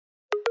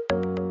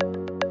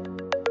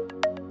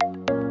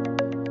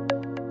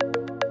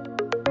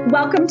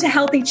Welcome to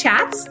Healthy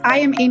Chats. I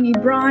am Amy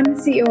Braun,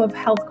 CEO of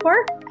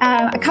HealthCore.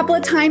 A couple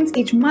of times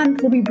each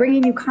month, we'll be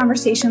bringing you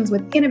conversations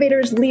with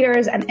innovators,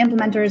 leaders, and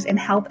implementers in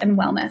health and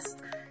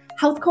wellness.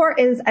 HealthCore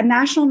is a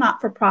national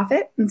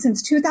not-for-profit, and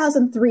since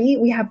 2003,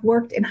 we have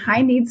worked in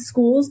high-needs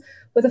schools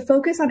with a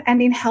focus on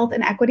ending health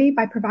inequity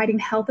by providing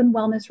health and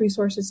wellness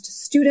resources to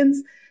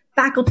students,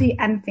 faculty,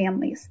 and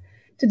families.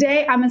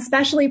 Today, I'm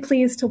especially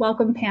pleased to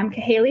welcome Pam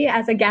Cahaly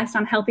as a guest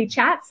on Healthy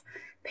Chats.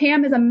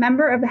 Pam is a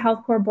member of the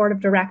HealthCore Board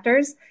of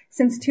Directors.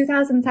 Since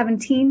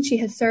 2017, she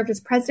has served as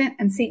president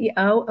and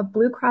CEO of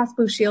Blue Cross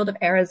Blue Shield of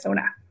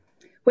Arizona.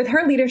 With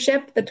her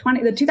leadership, the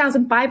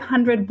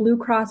 2,500 Blue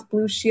Cross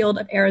Blue Shield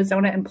of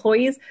Arizona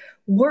employees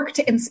work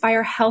to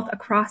inspire health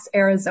across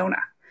Arizona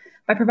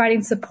by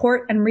providing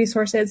support and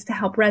resources to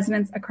help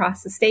residents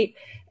across the state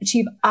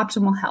achieve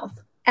optimal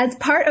health. As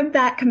part of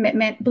that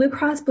commitment, Blue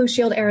Cross Blue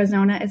Shield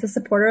Arizona is a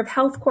supporter of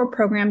HealthCore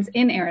programs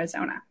in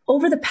Arizona.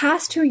 Over the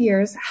past 2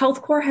 years,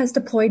 HealthCore has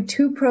deployed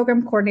 2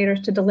 program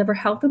coordinators to deliver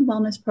health and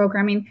wellness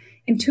programming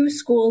in 2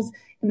 schools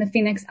in the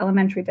Phoenix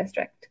Elementary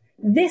District.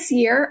 This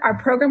year, our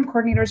program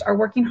coordinators are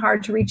working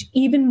hard to reach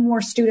even more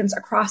students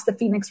across the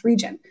Phoenix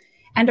region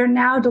and are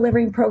now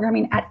delivering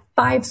programming at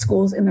 5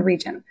 schools in the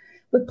region,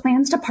 with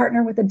plans to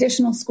partner with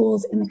additional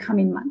schools in the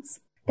coming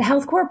months. The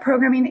HealthCore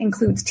programming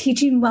includes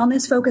teaching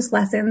wellness-focused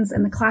lessons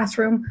in the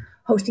classroom,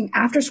 hosting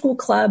after-school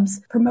clubs,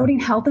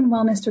 promoting health and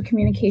wellness through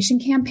communication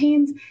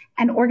campaigns,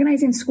 and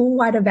organizing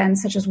school-wide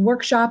events such as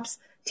workshops,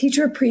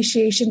 teacher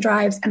appreciation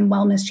drives, and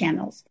wellness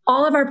channels.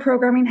 All of our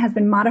programming has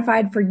been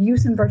modified for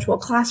use in virtual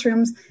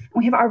classrooms, and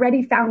we have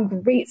already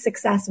found great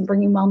success in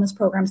bringing wellness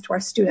programs to our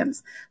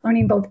students,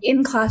 learning both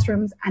in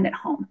classrooms and at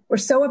home. We're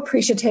so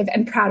appreciative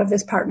and proud of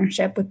this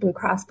partnership with Blue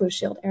Cross Blue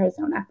Shield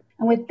Arizona.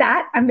 And with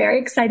that, I'm very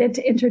excited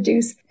to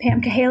introduce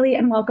Pam Cahaly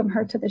and welcome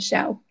her to the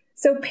show.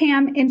 So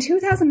Pam, in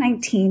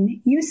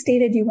 2019, you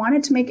stated you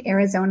wanted to make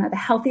Arizona the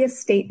healthiest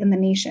state in the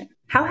nation.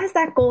 How has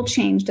that goal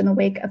changed in the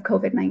wake of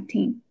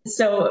COVID-19?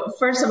 So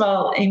first of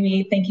all,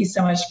 Amy, thank you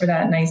so much for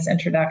that nice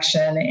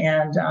introduction.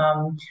 And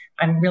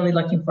I'm really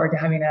looking forward to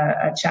having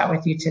a chat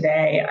with you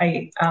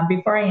today.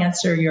 Before I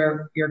answer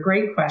your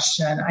great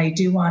question, I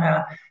do want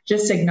to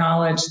just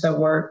acknowledge the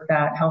work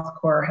that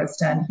HealthCore has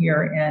done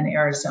here in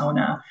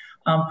Arizona,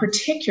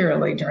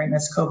 particularly during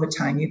this COVID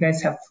time. You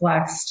guys have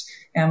flexed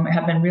and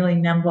have been really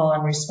nimble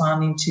in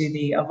responding to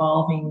the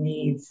evolving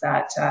needs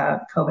that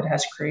COVID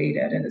has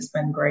created. And it's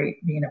been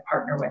great being a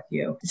partner with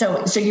you.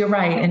 So you're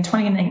right. In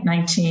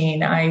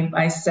 2019,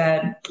 I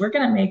said, we're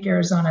going to make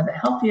Arizona the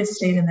healthiest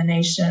state in the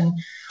nation,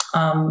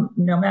 no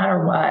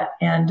matter what.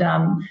 And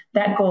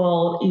that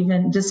goal,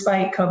 even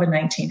despite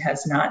COVID-19,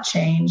 has not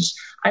changed.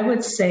 I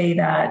would say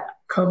that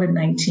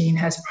COVID-19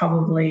 has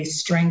probably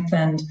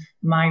strengthened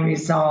my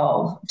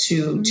resolve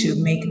to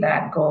make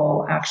that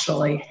goal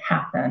actually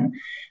happen.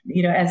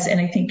 You know,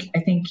 and I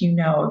think you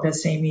know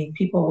this, Amy,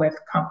 people with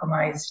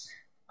compromised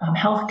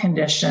health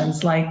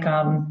conditions like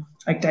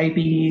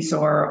diabetes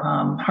or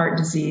heart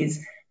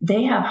disease,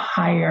 they have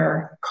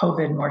higher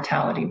COVID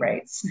mortality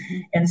rates.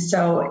 Mm-hmm. And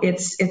so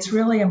it's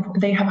really,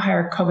 they have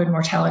higher COVID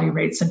mortality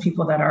rates than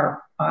people that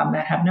are,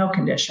 that have no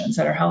conditions,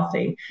 that are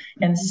healthy.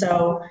 And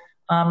so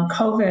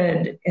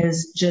COVID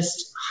has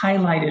just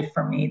highlighted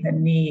for me the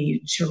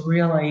need to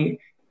really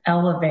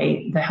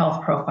elevate the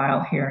health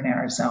profile here in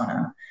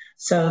Arizona.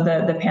 So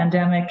the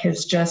pandemic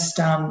has just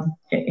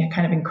it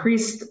kind of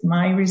increased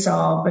my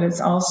resolve, but it's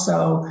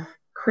also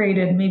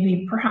created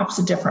maybe perhaps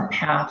a different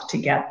path to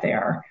get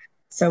there.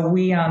 So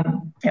we at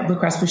Blue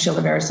Cross Blue Shield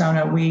of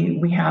Arizona,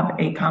 we have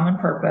a common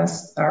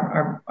purpose.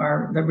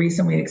 The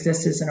reason we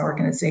exist as an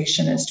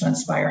organization is to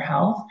inspire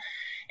health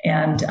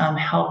and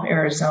help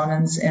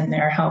Arizonans in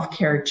their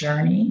healthcare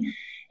journey.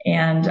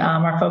 And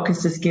our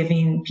focus is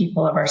giving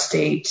people of our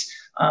state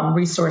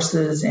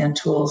resources and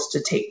tools to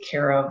take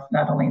care of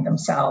not only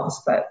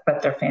themselves,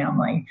 but their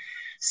family.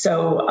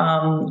 So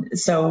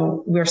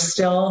we're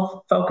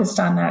still focused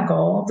on that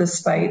goal,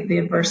 despite the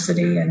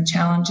adversity and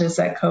challenges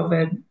that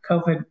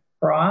COVID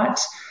brought.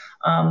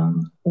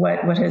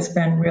 What has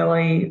been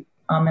really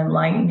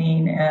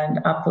enlightening and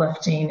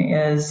uplifting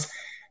is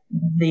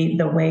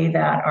the way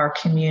that our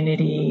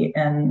community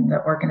and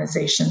the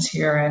organizations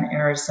here in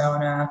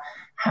Arizona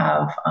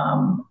have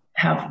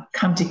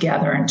come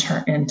together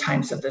in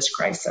times of this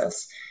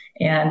crisis.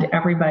 And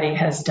everybody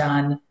has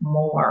done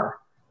more.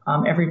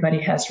 Everybody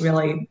has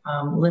really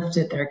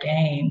lifted their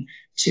game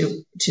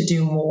to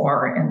do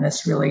more in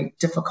this really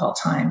difficult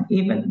time.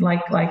 Even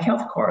like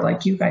HealthCore,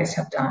 like you guys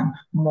have done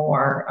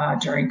more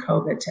during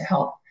COVID to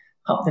help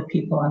the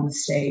people in the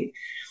state.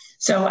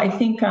 So I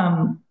think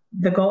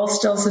the goal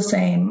still is the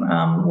same.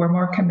 We're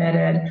more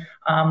committed.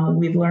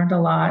 We've learned a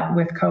lot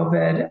with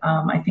COVID.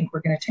 I think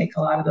we're going to take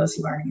a lot of those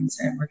learnings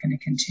and we're going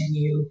to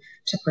continue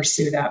to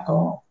pursue that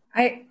goal.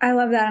 I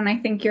love that. And I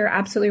think you're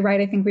absolutely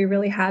right. I think we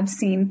really have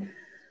seen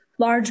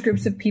large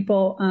groups of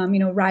people,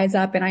 rise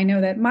up. And I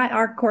know that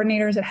our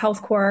coordinators at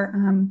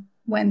HealthCore,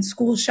 when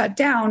schools shut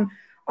down,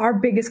 our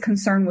biggest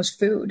concern was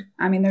food.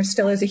 I mean, there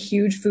still is a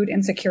huge food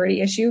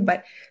insecurity issue,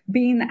 but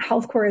being that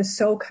HealthCore is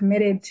so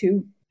committed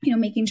to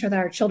making sure that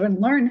our children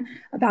learn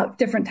about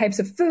different types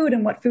of food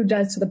and what food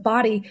does to the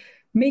body,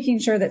 making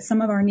sure that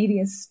some of our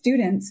neediest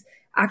students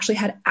actually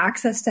had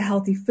access to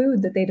healthy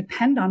food that they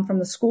depend on from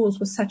the schools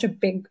was such a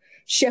big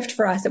shift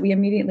for us that we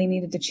immediately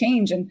needed to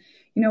change. And,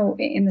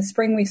 in the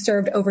spring, we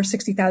served over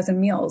 60,000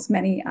 meals,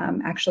 many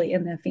actually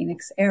in the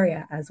Phoenix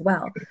area as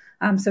well.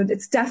 So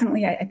it's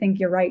definitely, I think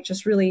you're right,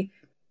 just really,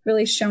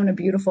 really shown a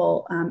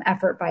beautiful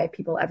effort by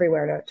people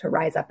everywhere to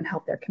rise up and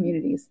help their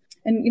communities.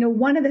 And,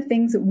 one of the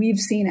things that we've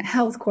seen at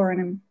Health Corps,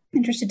 and I'm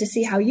interested to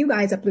see how you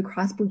guys at Blue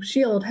Cross Blue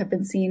Shield have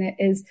been seeing it,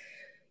 is,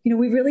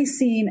 we've really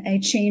seen a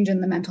change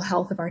in the mental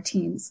health of our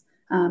teens.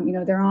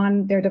 They're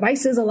on their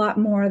devices a lot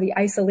more. The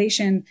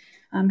isolation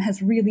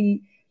has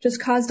really just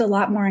caused a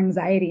lot more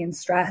anxiety and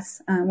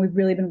stress. We've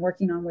really been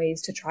working on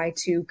ways to try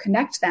to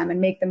connect them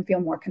and make them feel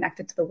more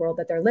connected to the world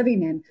that they're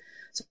living in.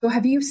 So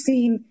have you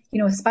seen,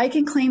 a spike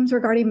in claims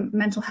regarding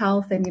mental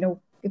health? And,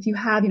 if you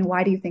have,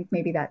 why do you think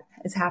maybe that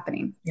is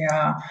happening?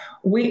 Yeah,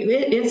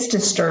 it's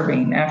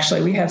disturbing.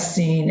 Actually, we have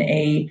seen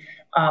a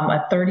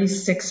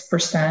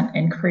 36%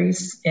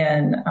 increase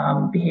in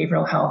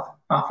behavioral health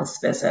office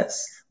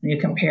visits when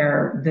you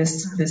compare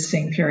this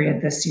same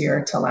period this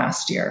year to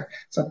last year.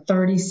 So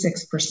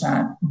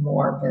 36%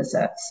 more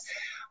visits.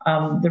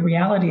 The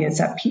reality is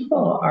that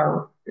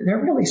they're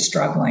really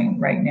struggling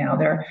right now.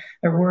 They're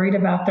worried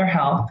about their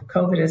health.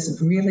 COVID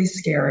is really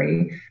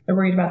scary. They're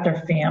worried about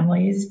their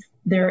families,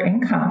 their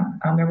income.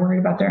 They're worried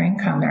about their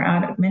income.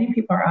 Many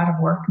people are out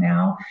of work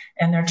now,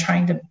 and they're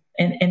trying to,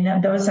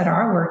 and those that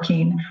are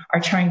working are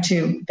trying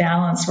to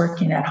balance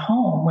working at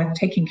home with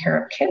taking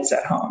care of kids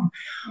at home,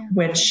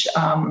 which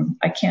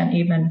I can't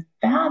even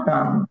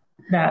fathom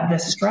that the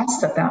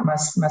stress that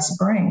must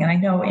bring. And I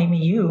know,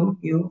 Amy, you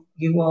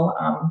will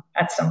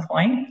at some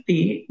point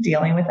be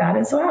dealing with that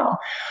as well.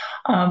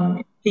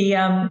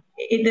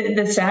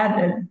 The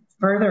sad,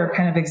 further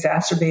kind of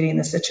exacerbating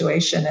the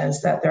situation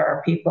is that there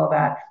are people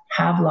that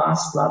have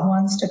lost loved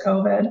ones to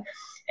COVID,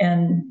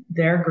 and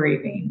they're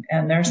grieving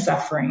and they're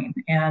suffering,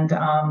 and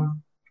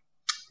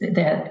and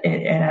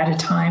at a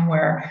time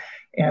where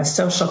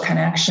social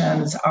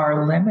connections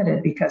are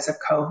limited because of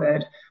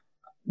COVID,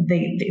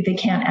 they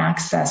can't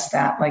access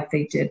that like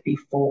they did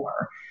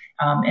before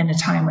in a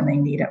time when they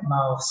need it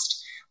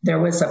most. There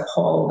was a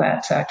poll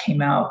that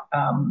came out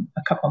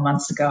a couple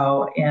months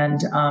ago,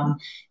 and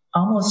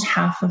almost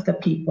half of the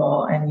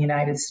people in the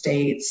United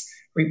States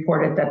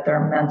reported that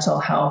their mental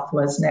health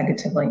was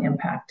negatively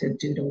impacted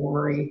due to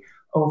worry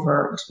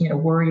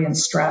and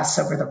stress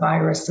over the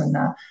virus and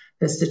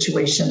the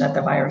situation that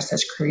the virus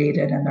has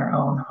created in their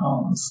own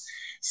homes.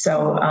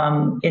 So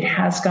it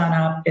has gone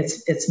up.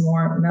 It's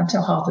more,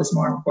 mental health is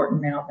more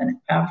important now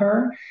than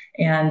ever,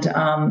 and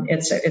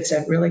it's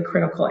a really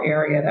critical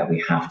area that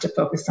we have to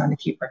focus on to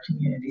keep our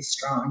communities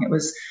strong. It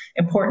was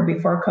important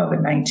before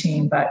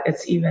COVID-19, but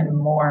it's even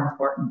more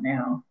important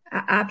now.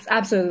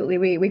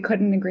 Absolutely. We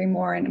couldn't agree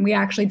more. And we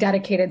actually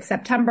dedicated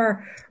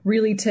September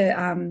really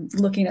to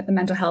looking at the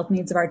mental health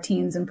needs of our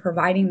teens and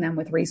providing them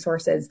with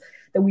resources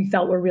that we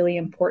felt were really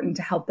important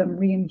to help them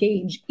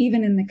re-engage,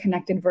 even in the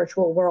connected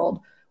virtual world,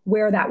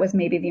 where that was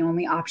maybe the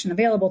only option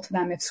available to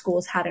them if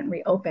schools hadn't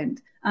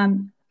reopened.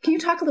 Can you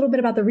talk a little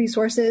bit about the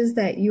resources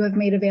that you have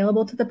made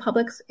available to the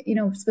public,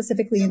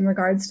 specifically in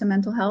regards to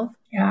mental health?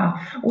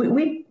 Yeah,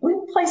 we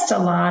placed a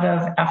lot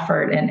of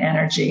effort and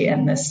energy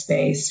in this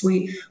space.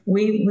 We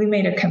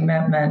made a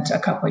commitment a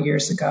couple of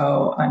years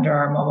ago under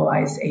our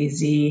Mobilize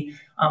AZ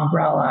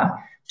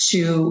umbrella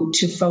to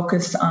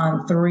focus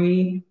on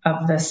 3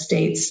 of the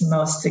state's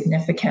most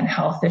significant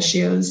health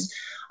issues.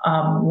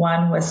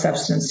 One was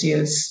substance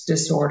use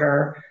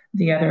disorder,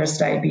 the other is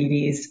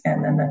diabetes,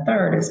 and then the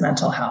third is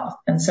mental health.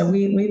 And so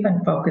we've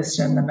been focused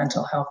in the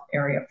mental health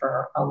area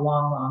for a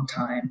long, long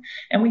time.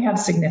 And we have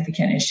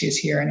significant issues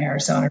here in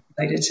Arizona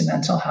related to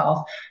mental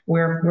health.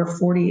 We're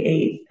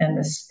 48th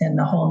in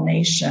the whole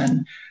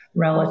nation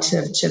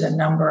relative to the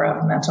number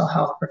of mental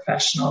health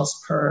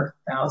professionals per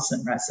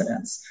 1,000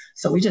 residents.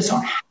 So we just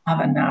don't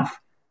have enough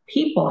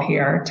people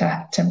here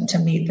to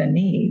meet the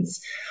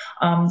needs.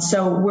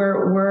 So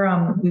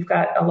we've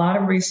got a lot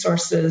of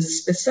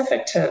resources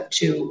specific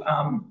to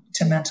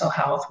mental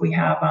health. We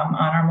have on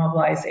our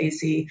Mobilize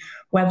AZ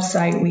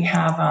website, we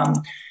have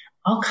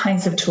all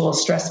kinds of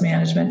tools, stress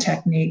management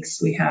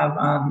techniques. We have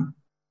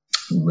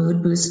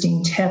mood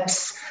boosting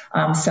tips,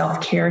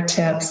 self-care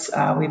tips.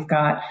 We've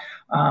got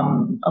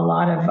a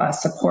lot of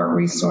support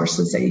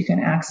resources that you can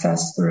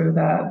access through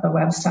the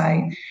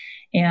website.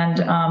 And,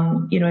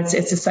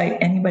 it's a site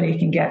anybody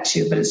can get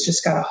to, but it's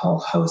just got a whole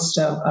host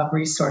of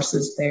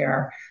resources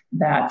there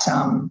that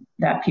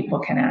people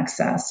can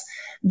access.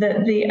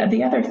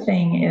 The other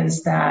thing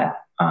is that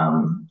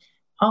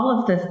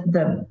all of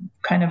the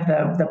kind of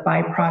the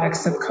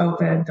byproducts of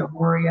COVID, the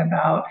worry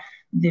about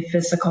the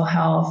physical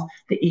health,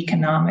 the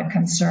economic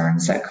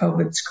concerns that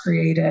COVID's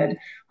created,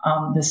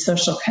 the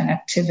social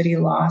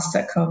connectivity loss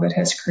that COVID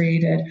has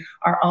created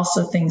are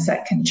also things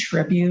that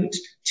contribute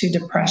to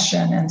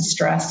depression and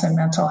stress and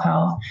mental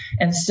health.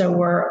 And so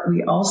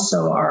we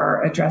also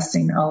are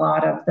addressing a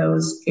lot of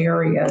those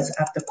areas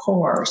at the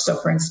core. So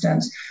for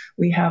instance,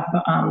 we have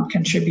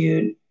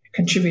contributed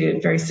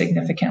very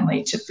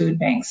significantly to food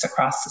banks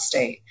across the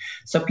state.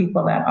 So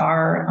people that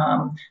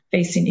are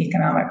facing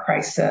economic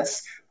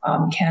crisis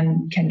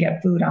can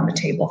get food on the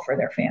table for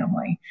their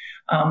family.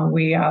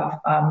 We have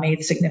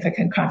made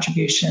significant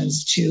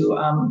contributions to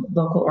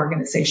local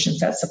organizations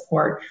that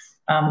support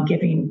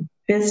giving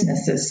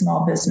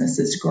small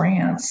businesses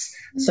grants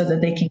so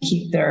that they can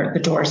keep the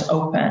doors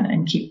open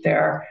and keep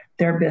their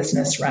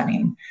business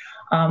running.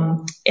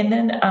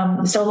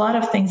 So a lot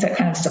of things that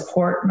kind of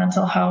support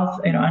mental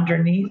health,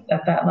 underneath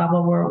at that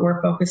level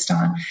we're focused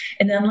on.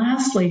 And then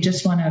lastly,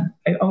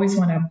 I always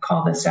want to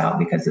call this out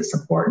because it's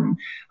important.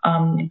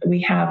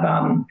 We have,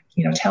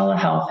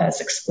 telehealth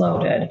has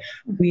exploded.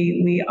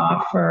 We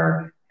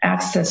offer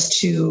access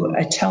to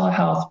a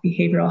telehealth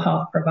behavioral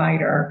health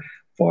provider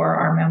for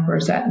our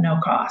members at no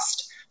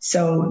cost.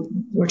 So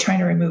we're trying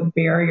to remove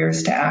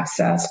barriers to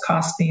access,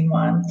 cost being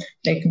one.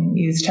 They can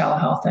use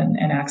telehealth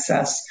and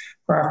access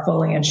for our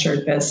fully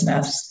insured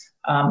business,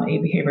 a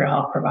behavioral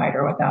health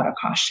provider without a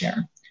cost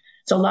share.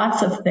 So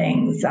lots of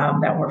things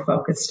that we're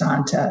focused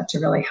on to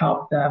really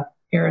help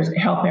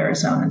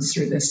Arizonans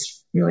through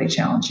this really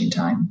challenging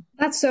time.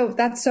 That's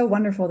so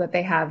wonderful that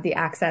they have the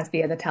access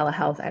via the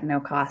telehealth at no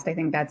cost. I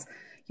think that's,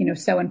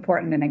 so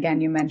important. And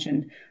again, you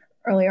mentioned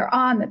earlier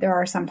on that there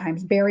are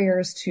sometimes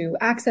barriers to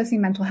accessing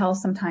mental health,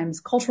 sometimes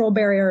cultural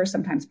barriers,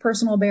 sometimes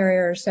personal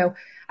barriers. So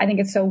I think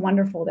it's so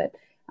wonderful that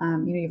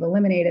you've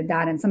eliminated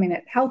that. And something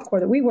that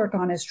HealthCore that we work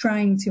on is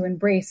trying to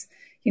embrace,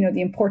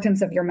 the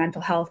importance of your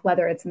mental health,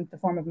 whether it's in the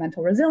form of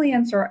mental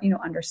resilience or,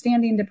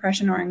 understanding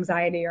depression or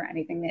anxiety or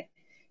anything that,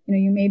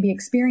 you may be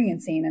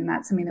experiencing. And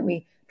that's something that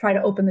we try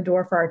to open the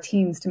door for our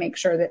teams to make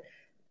sure that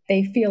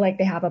they feel like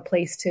they have a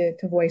place to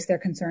voice their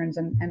concerns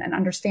and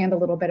understand a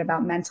little bit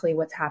about mentally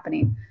what's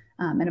happening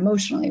and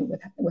emotionally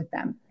with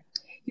them.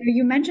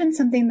 You mentioned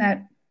something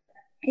that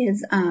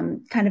is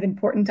kind of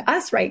important to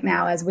us right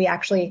now as we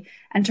actually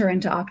enter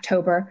into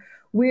October.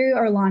 We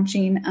are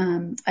launching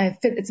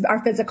it's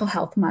our Physical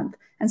Health Month.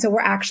 And so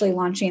we're actually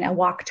launching a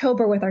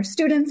Walktober with our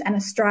students and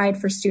a Stride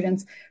for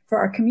students for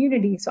our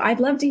community. So I'd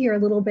love to hear a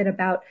little bit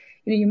about,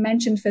 you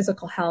mentioned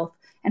physical health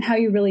and how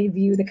you really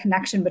view the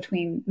connection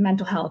between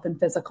mental health and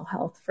physical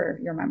health for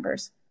your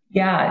members.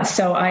 Yeah,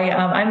 so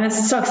I'm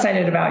so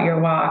excited about your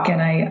walk,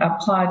 and I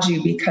applaud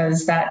you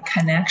because that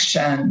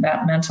connection,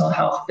 that mental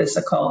health,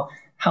 physical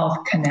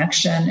health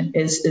connection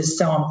is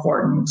so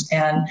important.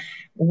 And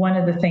one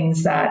of the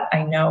things that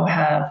I know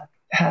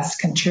has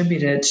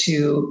contributed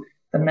to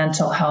the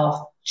mental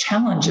health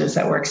challenges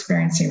that we're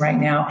experiencing right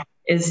now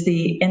is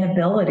the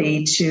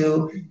inability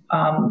to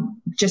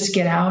just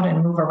get out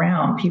and move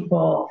around.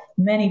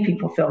 Many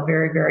people feel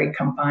very, very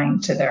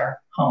confined to their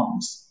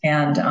homes.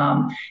 And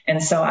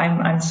so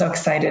I'm so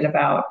excited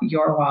about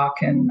your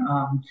walk and,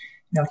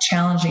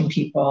 challenging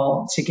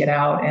people to get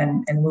out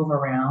and move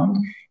around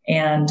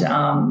and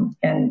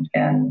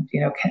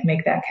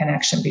make that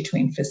connection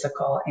between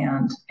physical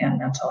and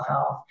mental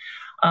health.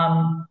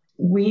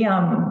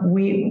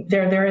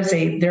 There is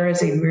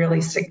a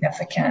really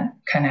significant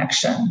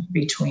connection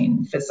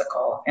between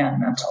physical and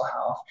mental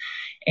health.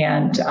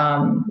 And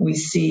we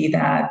see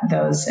that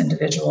those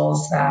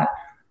individuals that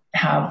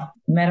have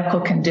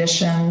medical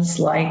conditions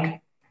like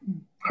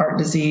heart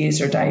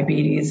disease or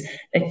diabetes,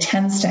 it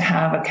tends to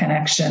have a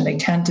connection. They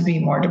tend to be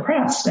more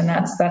depressed, and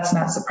that's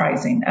not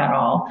surprising at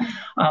all.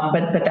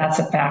 But that's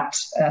a fact.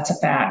 That's a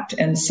fact.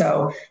 And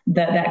so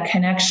that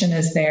connection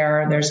is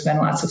there. There's been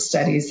lots of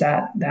studies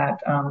that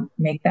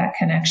make that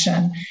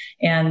connection,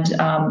 and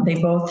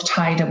they both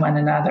tie to one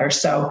another.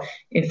 So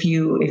if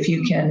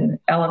you can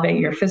elevate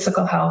your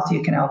physical health,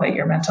 you can elevate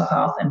your mental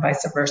health, and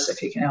vice versa.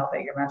 If you can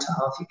elevate your mental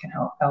health, you can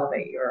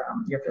elevate your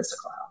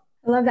physical health.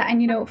 I love that.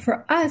 And,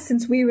 for us,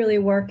 since we really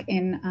work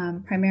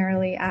in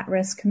primarily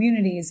at-risk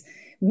communities,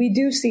 we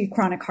do see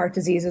chronic heart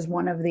disease as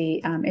one of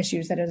the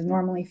issues that is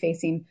normally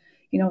facing,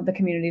 the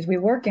communities we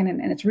work in.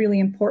 And it's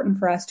really important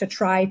for us to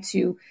try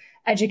to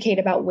educate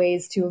about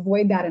ways to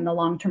avoid that and the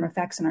long-term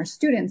effects in our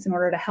students in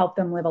order to help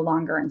them live a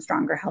longer and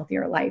stronger,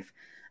 healthier life.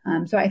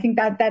 So I think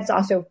that's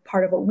also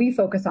part of what we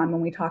focus on when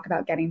we talk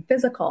about getting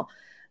physical.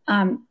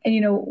 And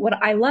what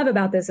I love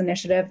about this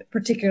initiative,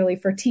 particularly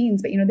for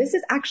teens, but this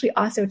is actually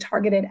also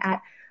targeted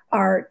at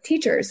our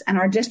teachers and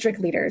our district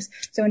leaders.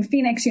 So in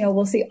Phoenix,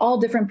 we'll see all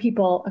different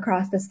people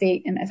across the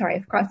state and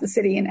across the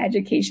city in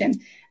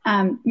education,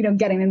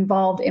 getting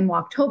involved in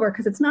Walktober,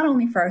 because it's not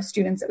only for our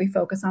students that we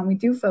focus on. We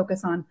do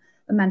focus on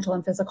the mental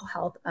and physical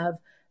health of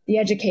the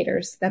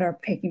educators that are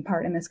taking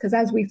part in this, because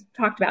as we've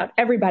talked about,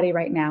 everybody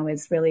right now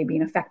is really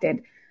being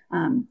affected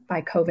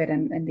by COVID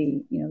and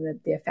the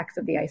effects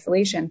of the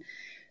isolation.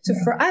 So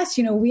for us,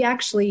 we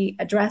actually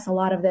address a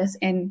lot of this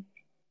in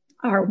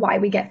our Why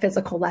We Get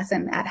Physical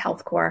lesson at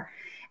Health Corps.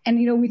 And,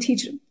 we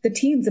teach the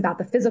teens about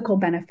the physical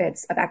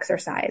benefits of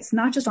exercise,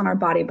 not just on our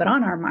body, but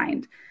on our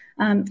mind.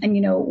 And,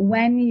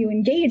 when you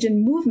engage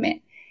in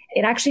movement,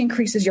 it actually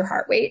increases your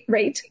heart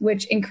rate,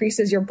 which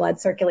increases your blood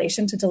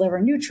circulation to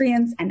deliver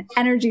nutrients and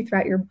energy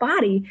throughout your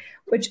body,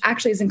 which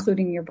actually is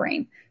including your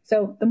brain.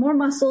 So the more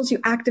muscles you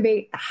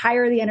activate, the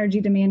higher the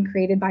energy demand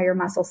created by your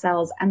muscle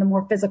cells and the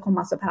more physical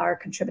muscle power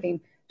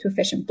contributing to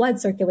efficient blood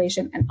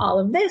circulation. And all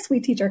of this,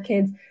 we teach our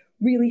kids,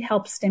 really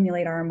helps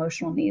stimulate our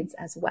emotional needs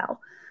as well.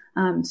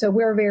 So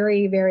we're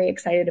very, very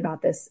excited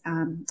about this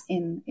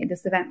in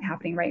this event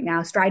happening right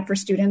now, Stride for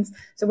Students.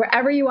 So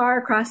wherever you are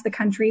across the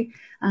country,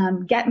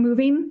 get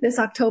moving this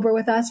October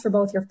with us for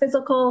both your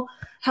physical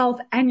health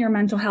and your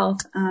mental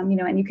health.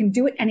 And you can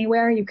do it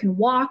anywhere. You can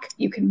walk,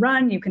 you can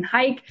run, you can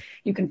hike,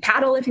 you can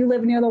paddle if you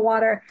live near the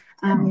water.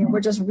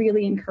 We're just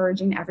really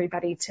encouraging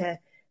everybody to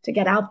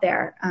get out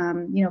there.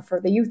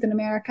 For the youth in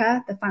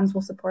America, the funds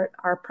will support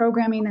our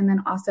programming, and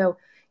then also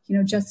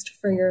just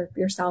for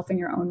yourself and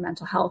your own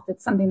mental health.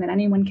 It's something that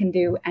anyone can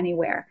do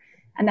anywhere.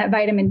 And that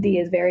vitamin D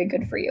is very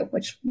good for you,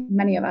 which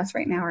many of us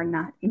right now are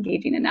not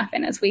engaging enough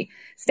in as we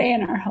stay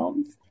in our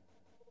homes.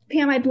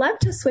 Pam, I'd love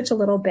to switch a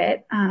little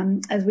bit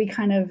as we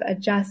kind of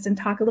adjust and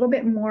talk a little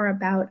bit more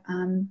about,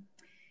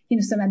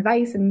 some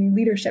advice and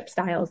leadership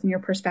styles and your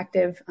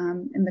perspective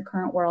in the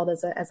current world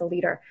as a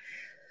leader.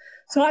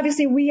 So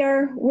obviously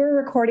we're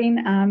recording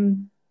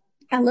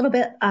a little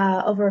bit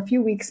over a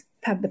few weeks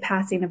of the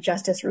passing of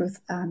Justice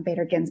Ruth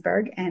Bader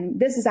Ginsburg. And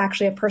this is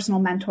actually a personal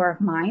mentor of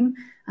mine.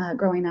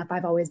 Growing up,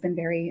 I've always been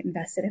very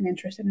invested and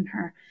interested in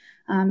her.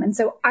 And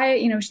so I,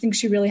 think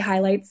she really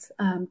highlights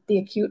the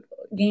acute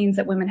gains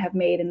that women have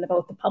made in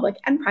both the public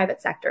and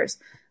private sectors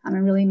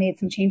and really made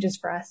some changes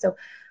for us. So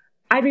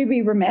I'd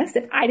be remiss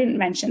if I didn't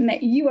mention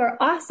that you are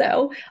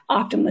also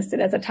often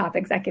listed as a top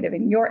executive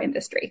in your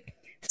industry.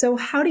 So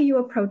how do you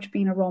approach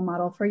being a role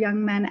model for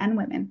young men and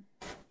women?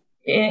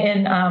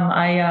 And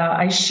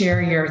I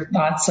share your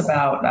thoughts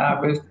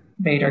about Ruth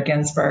Bader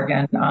Ginsburg,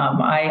 and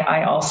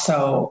I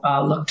also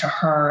look to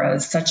her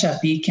as such a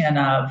beacon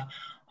of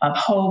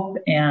hope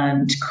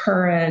and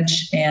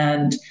courage,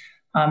 and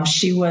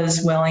she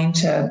was willing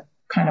to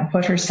kind of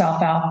put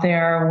herself out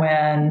there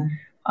when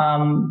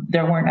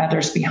there weren't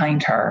others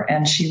behind her,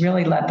 and she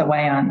really led the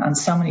way on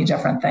so many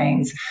different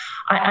things.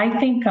 I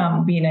think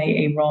being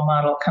a role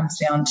model comes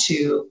down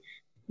to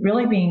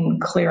really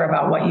being clear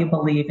about what you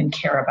believe and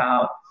care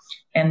about,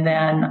 and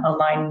then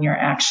aligning your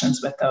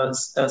actions with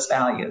those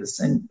values.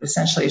 And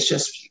essentially it's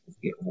just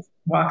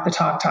walk the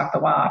talk the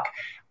walk.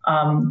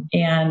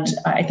 And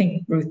I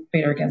think Ruth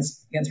Bader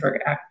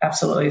Ginsburg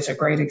absolutely is a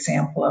great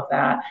example of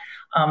that.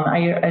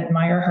 I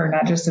admire her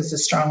not just as a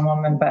strong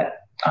woman, but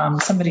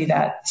somebody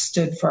that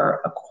stood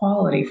for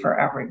equality for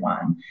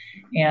everyone.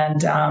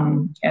 And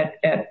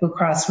at Blue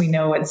Cross, we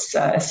know it's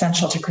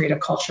essential to create a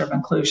culture of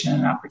inclusion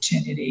and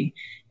opportunity,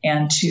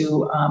 and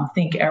to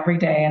think every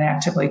day and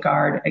actively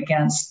guard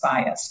against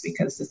bias,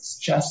 because it's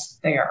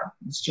just there.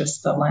 It's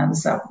just the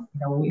lens that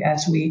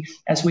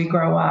as we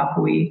grow up,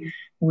 we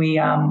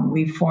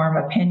form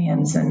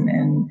opinions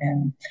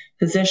and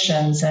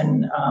positions,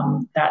 and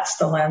that's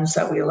the lens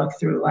that we look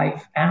through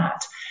life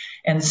at.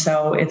 And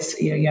so it's,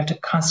 you have to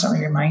constantly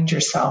remind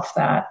yourself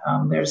that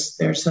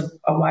there's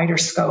a wider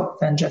scope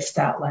than just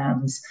that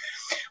lens.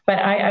 But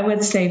I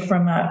would say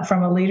from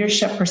a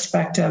leadership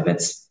perspective,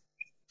 it's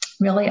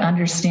really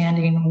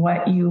understanding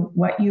what you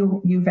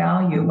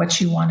value,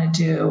 what you want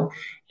to do,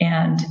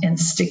 and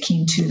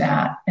sticking to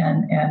that,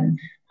 and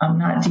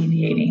not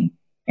deviating,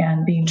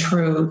 and being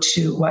true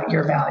to what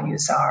your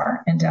values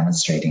are, and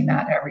demonstrating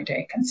that every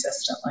day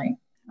consistently.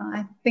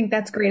 I think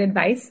that's great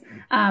advice.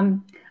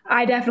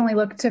 I definitely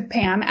look to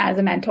Pam as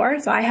a mentor.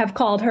 So I have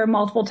called her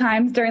multiple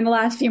times during the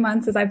last few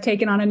months as I've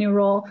taken on a new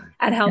role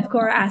at Health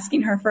Corps,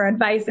 asking her for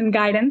advice and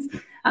guidance.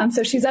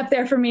 So she's up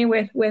there for me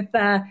with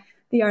the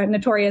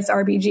notorious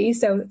RBG.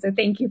 So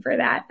thank you for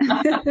that.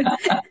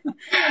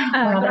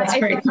 Well, that's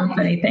great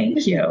company.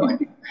 Thank you.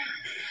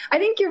 I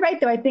think you're right,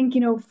 though. I think,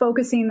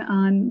 focusing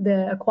on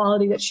the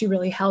equality that she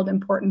really held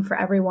important for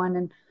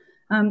everyone.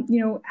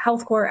 And,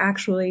 Health Corps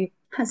actually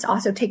has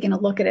also taken a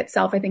look at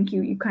itself. I think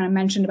you kind of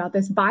mentioned about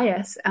this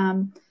bias.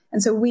 And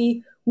so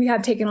we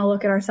have taken a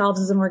look at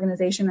ourselves as an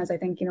organization, as I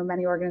think,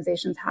 many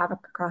organizations have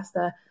across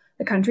the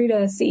country,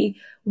 to see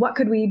what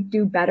could we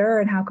do better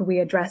and how could we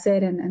address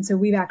it. And so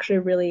we've actually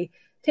really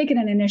taken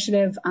an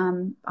initiative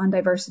on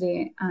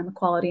diversity,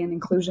 equality, and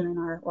inclusion in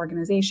our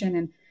organization,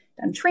 and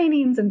done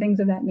trainings and things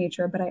of that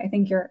nature. But I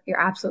think you're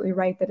absolutely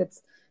right that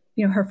it's,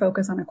 her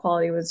focus on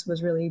equality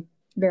was really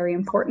very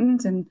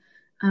important, and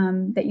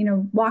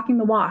that, walking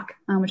the walk,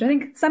 which I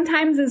think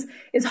sometimes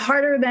is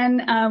harder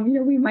than,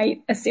 we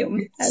might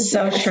assume.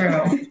 So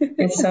true.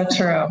 It's so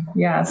true.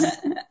 Yes.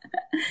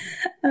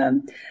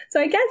 So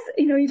I guess,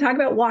 you talk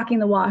about walking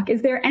the walk.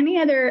 Is there any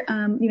other,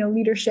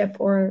 leadership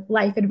or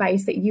life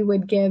advice that you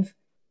would give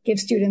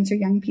students or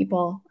young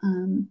people,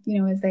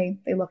 as they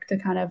look to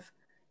kind of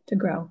to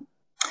grow?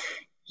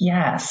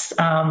 Yes.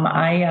 And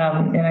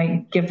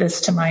I give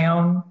this to my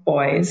own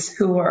boys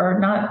who are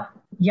not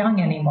young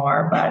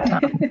anymore, but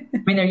I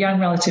mean, they're young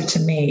relative to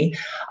me.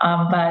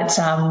 But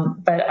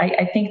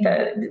I think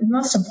the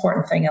most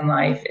important thing in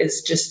life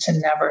is just to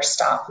never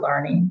stop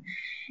learning.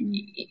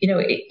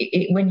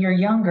 When you're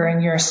younger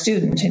and you're a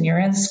student and you're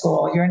in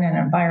school, you're in an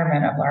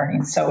environment of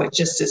learning. So it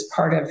just is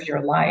part of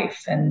your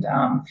life, and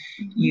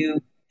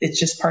it's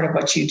just part of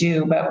what you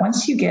do. But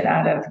once you get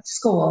out of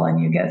school and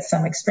you get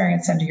some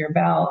experience under your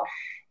belt,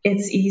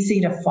 it's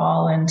easy to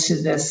fall into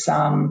this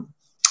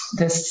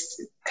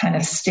kind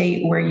of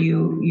state where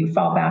you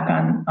fall back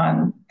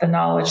on the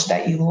knowledge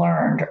that you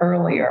learned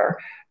earlier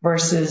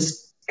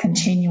versus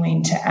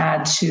continuing to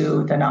add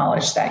to the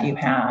knowledge that you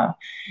have.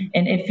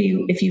 And if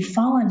you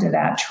fall into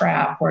that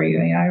trap where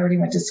I already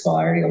went to school,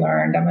 I already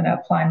learned, I'm going to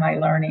apply my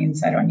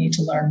learnings, I don't need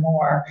to learn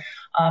more.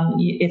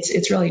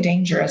 It's really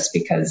dangerous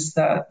because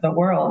the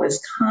world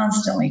is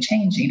constantly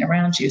changing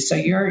around you. So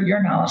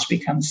your knowledge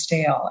becomes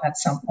stale at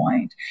some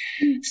point.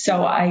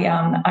 So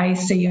I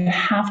say you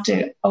have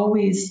to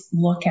always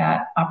look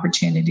at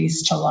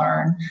opportunities to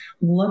learn,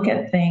 look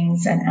at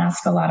things and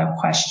ask a lot of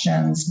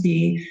questions,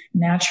 be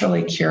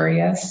naturally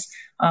curious.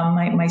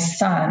 My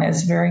son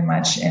is very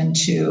much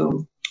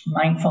into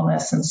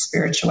mindfulness and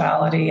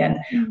spirituality, and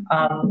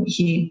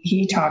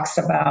he talks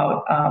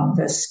about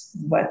this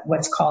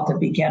what's called the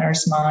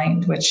beginner's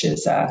mind, which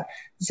is a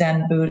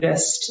Zen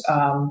Buddhist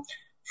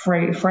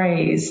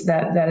phrase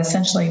that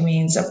essentially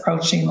means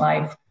approaching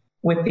life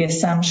with the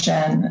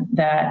assumption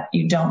that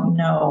you don't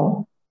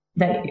know,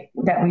 that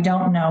we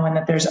don't know, and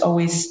that there's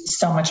always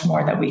so much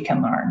more that we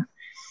can learn.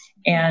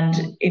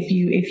 And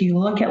if you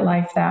look at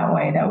life that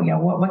way, that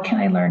what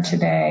can I learn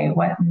today?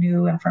 What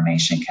new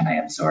information can I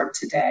absorb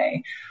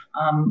today?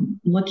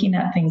 Looking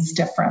at things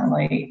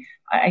differently,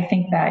 I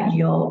think that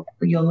you'll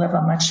live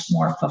a much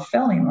more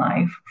fulfilling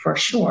life for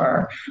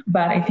sure.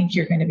 But I think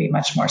you're going to be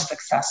much more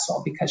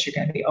successful because you're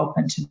going to be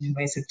open to new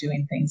ways of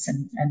doing things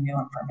and new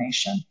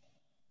information.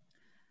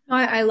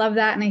 I love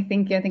that. And I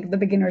think the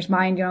beginner's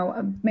mind,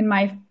 in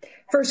my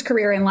first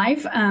career in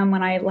life,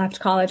 when I left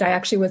college, I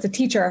actually was a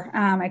teacher.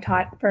 I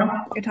taught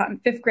in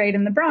fifth grade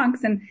in the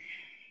Bronx. And,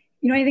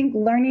 I think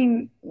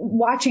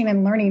watching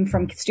and learning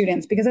from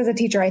students, because as a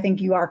teacher, I think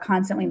you are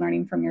constantly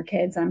learning from your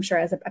kids. And I'm sure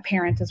as a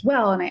parent as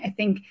well. And I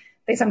think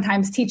they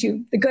sometimes teach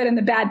you the good and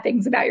the bad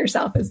things about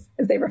yourself as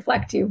they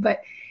reflect you.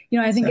 But,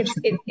 I think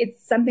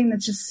it's something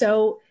that's just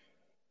so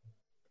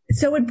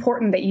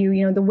important that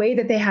the way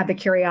that they have the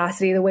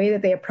curiosity, the way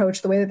that they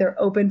approach, the way that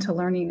they're open to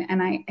learning.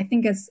 And I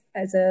think as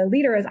a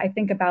leader, as I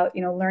think about,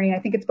 learning, I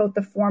think it's both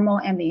the formal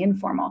and the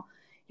informal.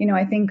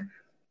 I think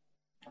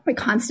we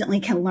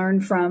constantly can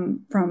learn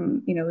from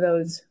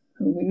those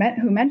who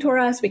mentor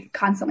us. We can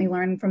constantly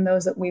learn from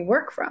those that we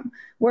work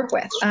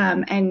with.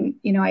 And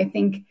I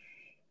think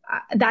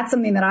that's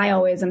something that I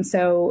always am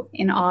so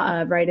in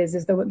awe of, right?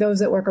 Is those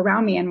that work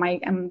around me and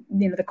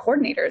the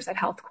coordinators at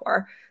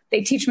HealthCore.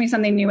 They teach me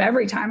something new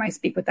every time I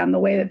speak with them, the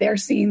way that they're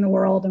seeing the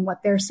world and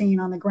what they're seeing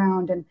on the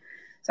ground. And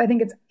so I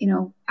think it's,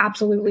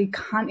 absolutely,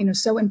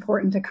 so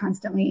important to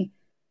constantly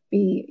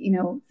be,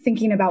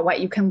 thinking about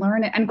what you can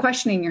learn and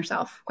questioning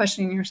yourself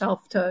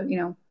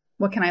to,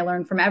 what can I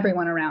learn from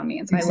everyone around me?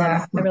 And so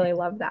exactly. I really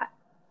love that.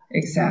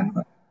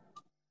 Exactly.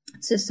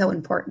 It's just so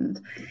important.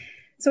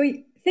 So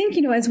I think,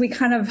 as we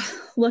kind of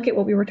look at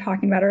what we were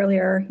talking about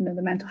earlier,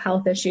 the mental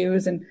health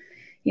issues and,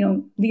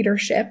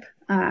 leadership,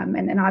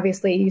 and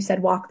obviously you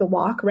said walk the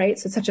walk, right?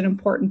 So it's such an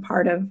important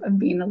part of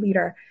being a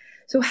leader.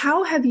 So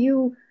how have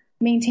you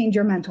maintained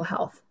your mental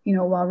health,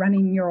 while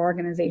running your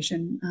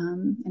organization,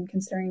 and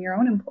considering your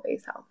own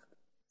employees' health?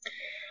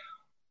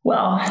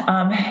 Well,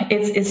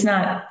 it's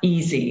not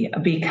easy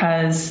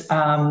because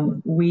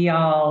we're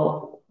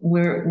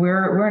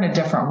in a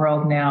different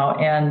world now,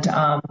 and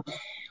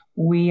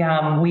we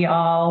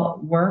all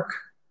work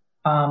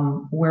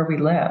where we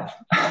live,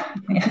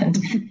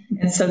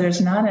 and so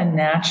there's not a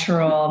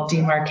natural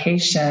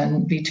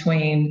demarcation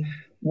between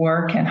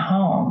work and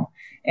home.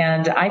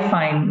 And I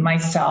find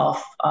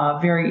myself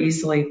very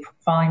easily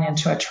falling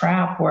into a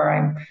trap where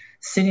I'm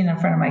sitting in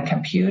front of my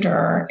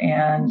computer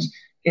and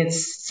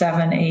it's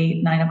 7,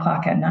 8, 9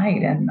 o'clock at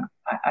night, and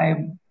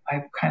I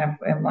kind of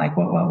am like,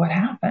 what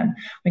happened?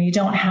 When you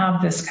don't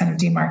have this kind of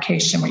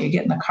demarcation where you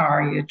get in the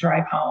car, you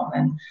drive home,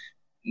 and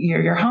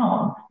you're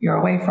home, you're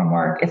away from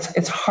work.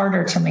 It's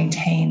harder to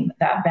maintain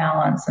that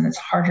balance, and it's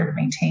harder to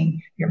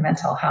maintain your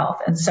mental health.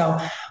 And so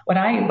what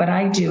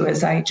I do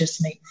is I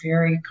just make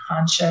very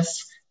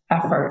conscious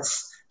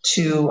efforts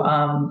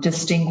to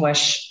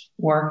distinguish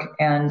work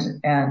and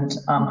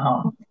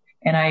home.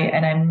 And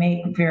I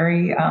make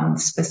very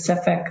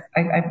specific.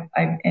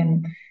 I've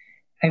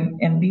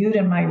imbued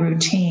in my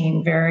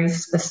routine very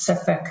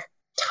specific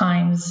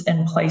times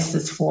and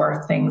places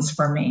for things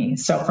for me.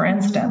 So, for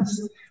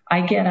instance, I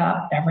get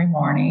up every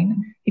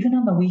morning, even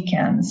on the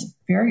weekends,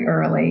 very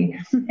early,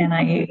 and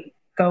I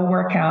go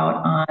work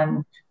out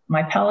on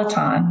my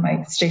Peloton,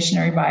 my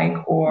stationary bike,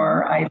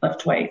 or I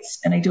lift weights,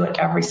 and I do it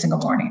every single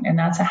morning. And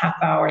that's a half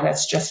hour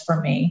that's just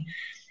for me.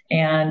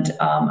 And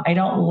I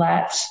don't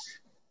let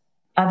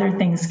other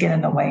things get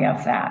in the way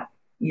of that.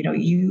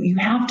 You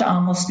have to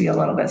almost be a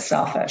little bit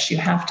selfish. You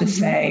have to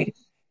say,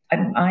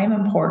 I'm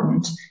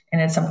important,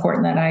 and it's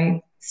important that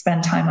I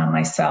spend time on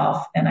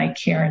myself and I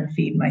care and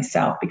feed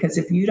myself, because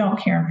if you don't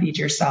care and feed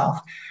yourself,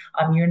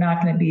 you're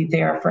not going to be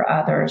there for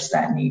others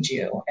that need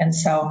you. And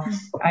so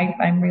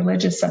I'm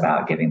religious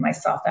about giving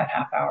myself that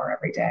half hour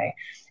every day.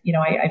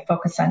 I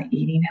focus on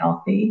eating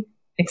healthy,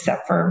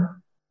 except for,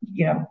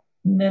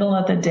 middle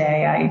of the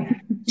day, I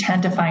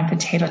tend to find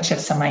potato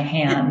chips in my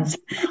hands,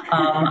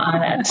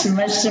 too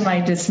much to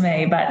my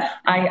dismay, but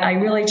I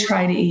really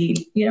try to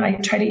eat, I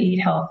try to eat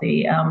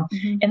healthy.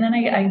 And then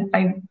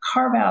I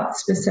carve out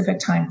specific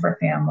time for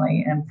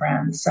family and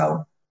friends.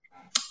 So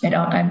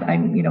I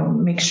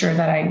make sure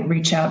that I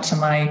reach out to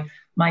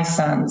my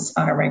sons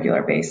on a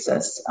regular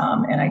basis,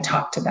 and I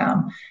talk to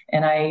them,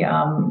 and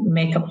I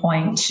make a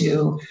point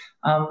to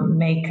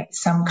make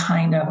some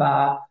kind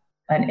of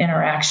an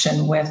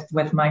interaction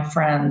with my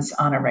friends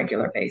on a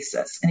regular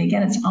basis. And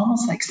again, it's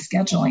almost like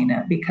scheduling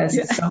it, because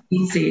it's so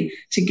easy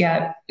to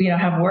get,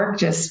 have work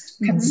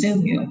just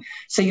consume you.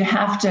 So you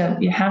have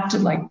to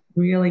like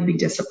really be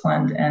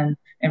disciplined and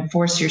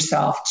force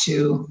yourself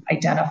to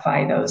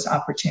identify those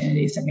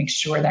opportunities and make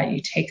sure that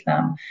you take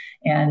them,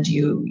 and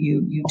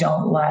you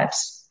don't let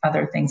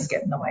other things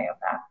get in the way of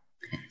that.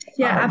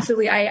 Yeah,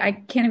 absolutely. I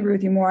can't agree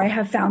with you more. I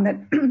have found that,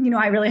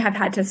 I really have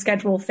had to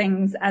schedule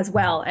things as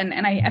well.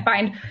 And I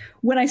find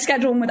when I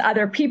schedule them with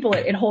other people,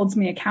 it holds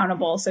me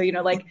accountable. So,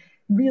 like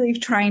really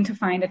trying to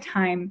find a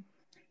time,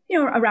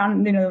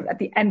 around, at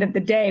the end of the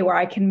day where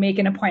I can make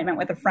an appointment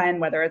with a friend,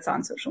 whether it's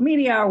on social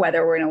media or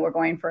whether we're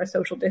going for a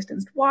social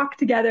distanced walk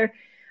together.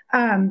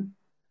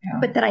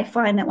 But that I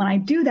find that when I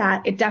do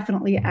that, it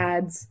definitely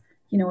adds,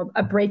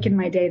 a break in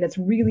my day that's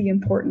really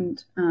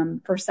important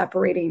for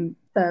separating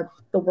the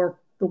work,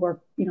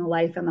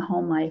 life and the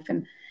home life.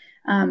 And,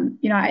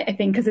 I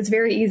think because it's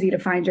very easy to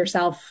find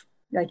yourself,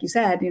 like you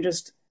said, you're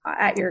just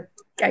at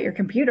your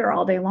computer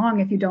all day long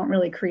if you don't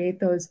really create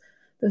those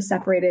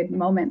separated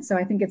moments. So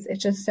I think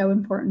it's just so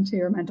important to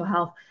your mental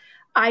health.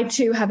 I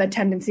too have a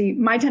tendency.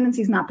 My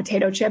tendency is not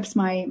potato chips.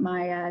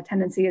 My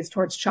tendency is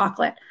towards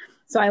chocolate.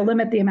 So I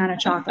limit the amount of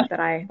chocolate that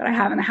I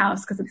have in the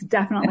house, because it's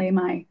definitely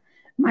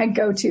my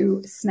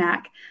go-to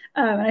snack.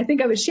 And I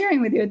think I was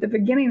sharing with you at the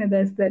beginning of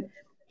this that,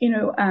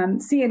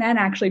 CNN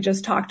actually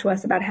just talked to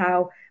us about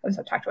had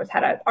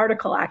an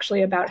article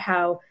actually about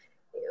how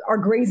our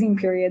grazing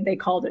period, they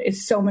called it,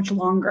 is so much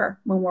longer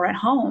when we're at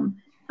home.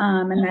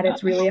 And that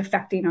it's really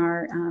affecting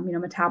our,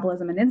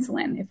 metabolism and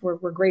insulin. If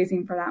we're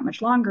grazing for that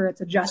much longer,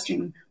 it's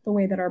adjusting the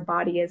way that our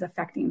body is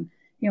affecting,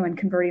 and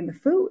converting the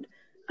food,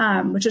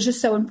 which is just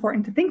so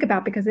important to think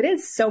about, because it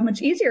is so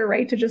much easier,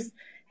 right, to just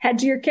head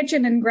to your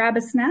kitchen and grab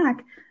a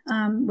snack,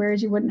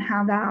 whereas you wouldn't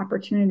have that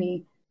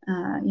opportunity,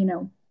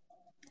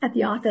 at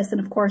the office.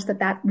 And of course,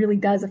 that really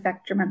does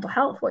affect your mental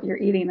health. What you're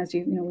eating, as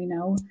we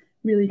know,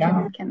 really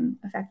can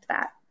affect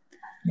that.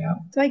 Yeah.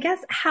 So I guess,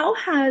 how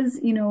has,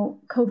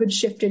 COVID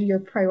shifted your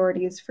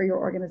priorities for your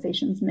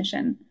organization's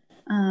mission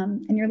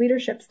and your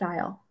leadership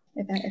style,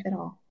 if at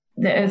all?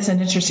 It's an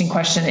interesting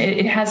question.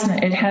 It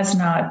has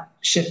not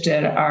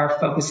shifted our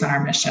focus on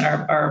our mission.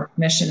 Our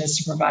mission is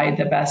to provide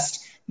the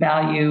best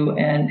value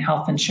in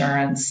health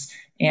insurance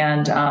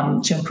and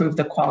to improve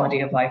the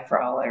quality of life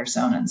for all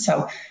Arizonans.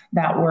 So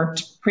that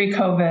worked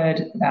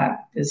pre-COVID.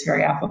 That is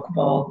very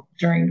applicable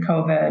during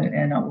COVID,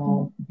 and it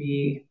will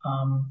be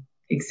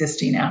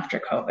existing after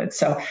COVID.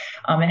 So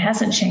it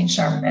hasn't changed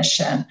our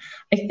mission.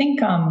 I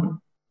think,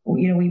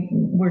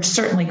 we're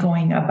certainly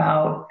going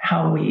about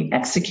how we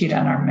execute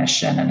on our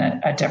mission in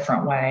a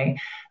different way.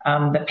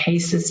 The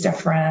pace is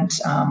different.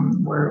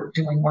 We're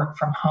doing work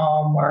from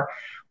home.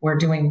 We're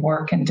doing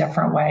work in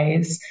different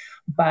ways,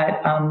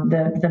 but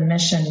the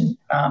mission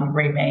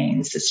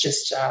remains. It's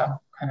just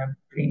kind of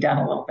being done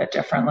a little bit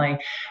differently.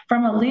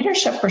 From a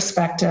leadership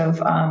perspective,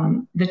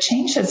 the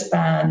change has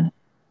been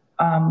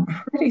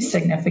pretty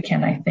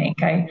significant, I think.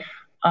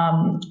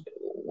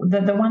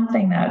 The one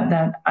thing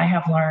that I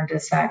have learned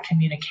is that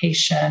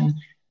communication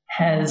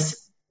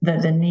has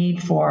the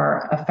need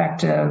for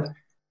effective,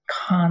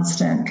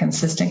 constant,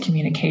 consistent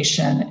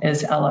communication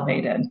is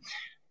elevated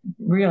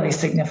really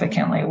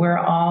significantly. We're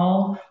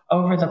all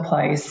over the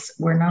place.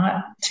 We're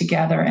not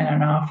together in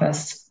an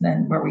office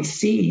where we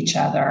see each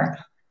other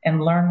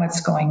and learn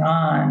what's going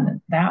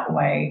on that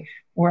way.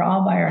 We're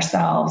all by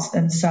ourselves.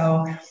 And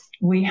so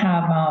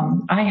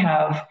I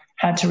have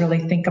had to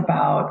really think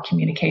about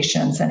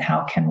communications and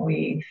how can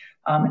we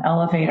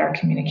elevate our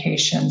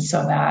communication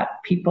so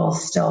that people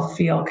still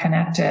feel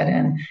connected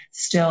and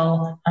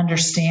still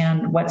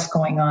understand what's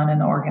going on in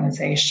the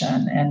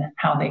organization and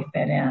how they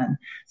fit in.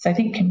 So I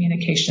think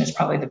communication is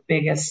probably the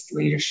biggest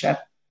leadership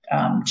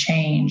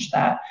change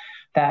that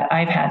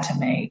I've had to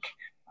make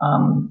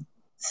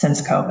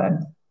since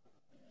COVID.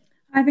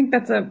 I think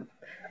that's a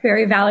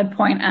very valid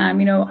point.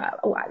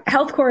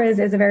 HealthCore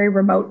is a very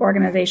remote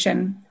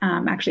organization,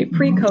 actually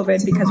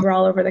pre-COVID, because we're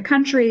all over the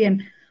country,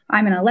 and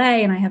I'm in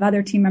LA and I have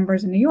other team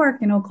members in New York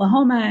and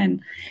Oklahoma.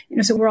 And,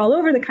 so we're all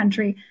over the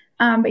country.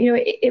 But,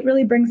 it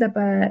really brings up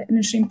an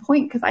interesting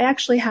point, because I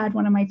actually had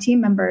one of my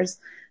team members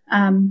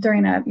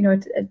during a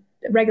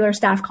regular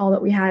staff call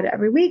that we had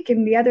every week.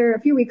 And a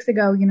few weeks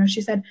ago,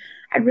 she said,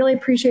 I'd really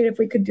appreciate if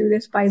we could do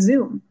this by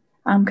Zoom.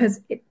 Because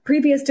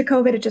previous to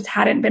COVID, it just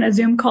hadn't been a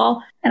Zoom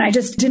call, and I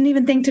just didn't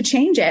even think to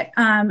change it.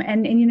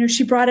 And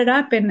she brought it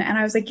up, and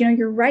I was like,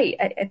 you're right.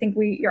 I think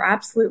you're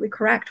absolutely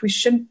correct. We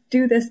should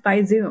do this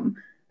by Zoom,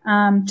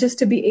 just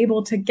to be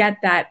able to get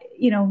that,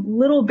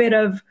 little bit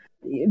of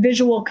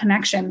visual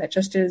connection that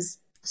just is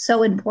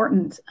so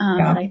important.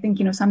 And I think,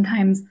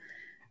 sometimes,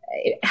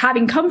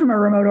 having come from a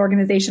remote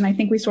organization, I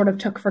think we sort of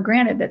took for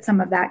granted that some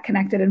of that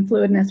connected and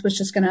fluidness was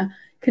just going to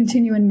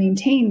continue and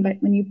maintain. But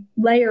when you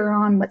layer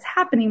on what's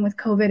happening with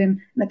COVID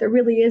and that there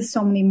really is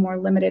so many more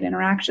limited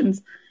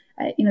interactions,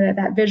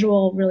 that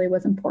visual really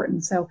was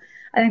important. So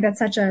I think that's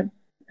such a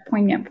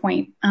poignant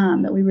point,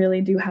 that we really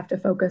do have to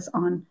focus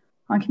on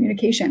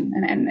communication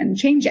and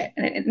change it,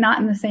 and not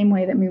in the same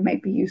way that we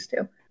might be used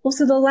to. Well,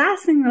 so the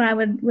last thing that I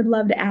would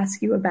love to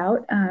ask you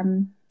about,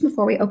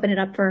 before we open it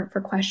up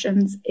for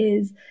questions,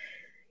 is,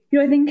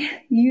 I think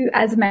you,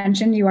 as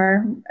mentioned, you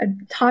are a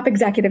top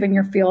executive in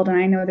your field. And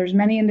I know there's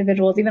many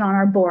individuals, even on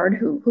our board,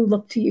 who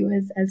look to you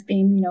as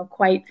being,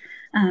 quite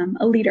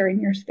a leader in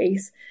your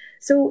space.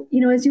 So,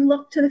 as you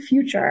look to the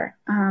future,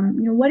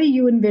 what do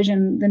you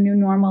envision the new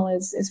normal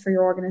is for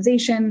your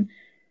organization,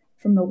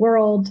 from the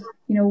world?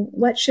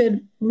 What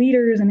should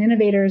leaders and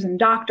innovators and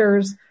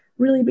doctors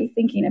really be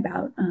thinking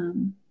about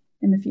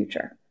in the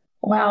future?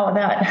 Wow,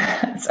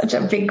 that's such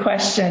a big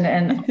question.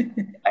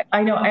 And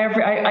I know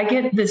I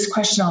get this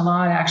question a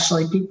lot,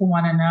 actually. People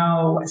want to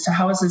know, so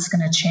how is this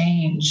going to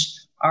change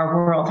our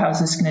world? How is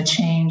this going to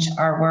change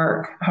our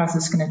work? How is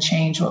this going to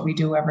change what we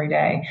do every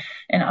day?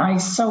 And I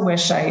so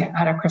wish I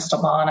had a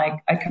crystal ball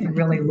and I could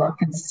really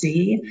look and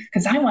see,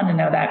 because I want to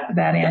know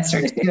that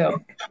answer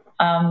too.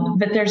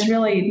 But there's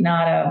really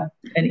not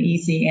an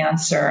easy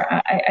answer.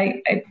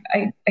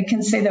 I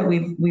can say that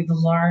we've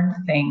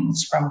learned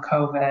things from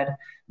COVID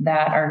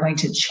that are going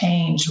to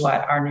change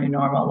what our new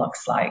normal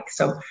looks like.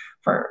 So,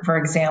 for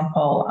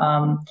example,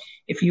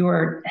 if you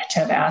were to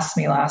have asked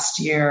me last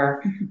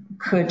year,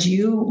 could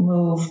you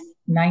move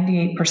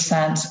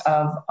 98%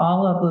 of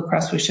all of Blue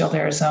Cross Blue Shield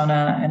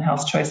Arizona and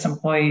Health Choice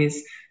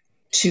employees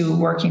to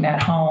working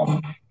at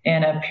home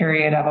in a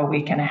period of a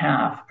week and a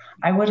half?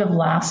 I would have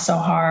laughed so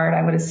hard.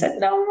 I would have said,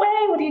 no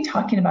way, what are you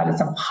talking about?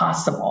 It's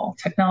impossible.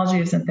 Technology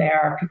isn't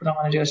there. People don't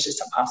want to do it. It's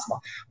just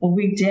impossible. Well,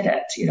 we did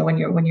it.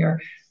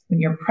 When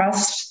you're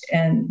pressed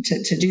and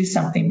to do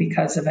something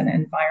because of an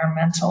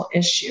environmental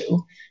issue,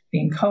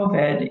 being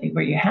COVID,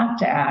 where you have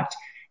to act,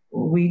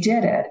 we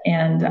did it.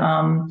 And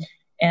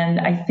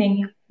I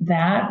think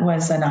that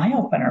was an eye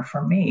opener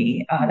for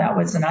me. That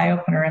was an eye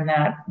opener in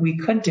that we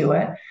could do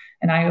it.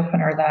 An eye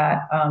opener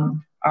that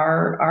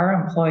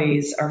our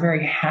employees are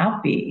very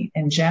happy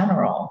in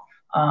general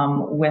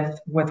with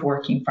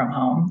working from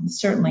home.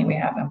 Certainly, we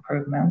have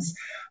improvements,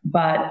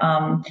 but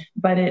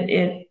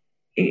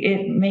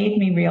it made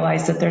me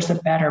realize that there's a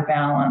better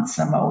balance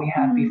than what we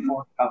had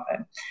before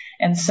COVID.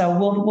 And so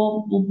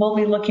we'll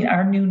be looking,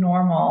 our new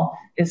normal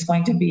is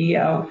going to be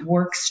a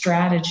work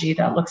strategy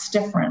that looks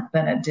different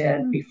than it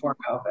did before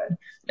COVID.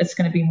 It's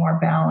going to be more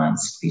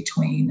balanced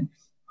between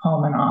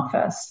home and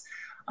office.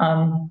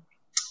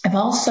 I've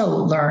also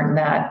learned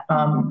that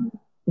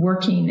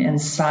working in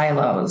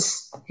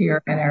silos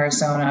here in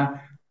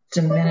Arizona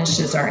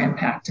diminishes our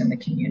impact in the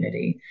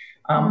community.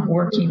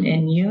 Working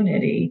in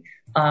unity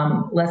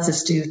lets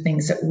us do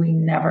things that we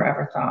never,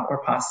 ever thought were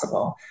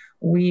possible.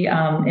 We,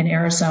 in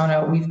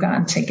Arizona, we've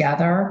gotten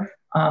together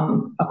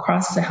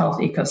across the health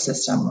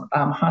ecosystem,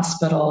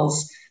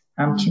 hospitals,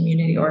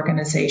 community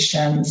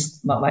organizations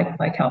like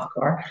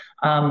HealthCore,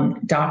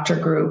 doctor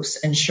groups,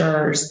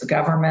 insurers, the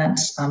government,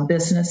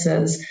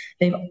 businesses.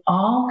 They've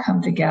all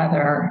come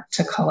together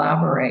to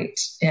collaborate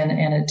in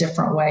a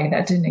different way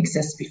that didn't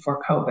exist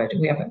before COVID.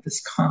 We have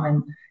this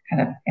common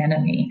kind of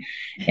enemy.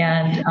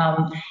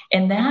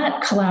 And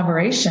that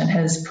collaboration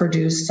has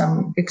produced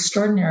some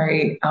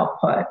extraordinary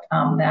output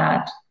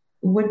that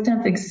wouldn't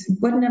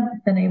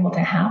have been able to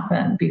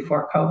happen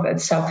before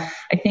COVID. So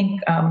I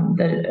think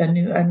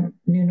a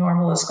new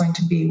normal is going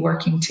to be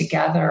working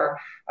together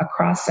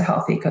across the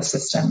health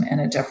ecosystem in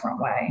a different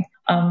way.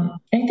 I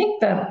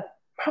think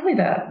probably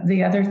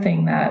the other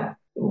thing that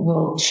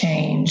will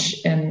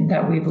change and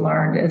that we've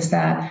learned is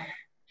that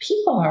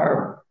people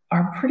are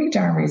pretty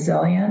darn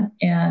resilient,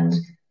 and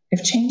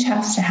if change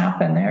has to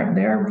happen,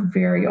 they're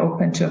very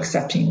open to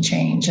accepting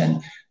change.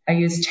 And I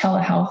use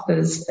telehealth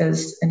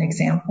as an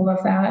example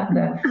of that.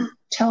 The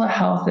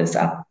telehealth is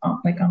up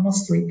like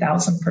almost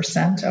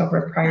 3,000%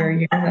 over the prior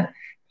year.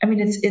 I mean,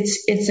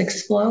 it's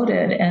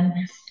exploded, and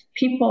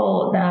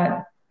people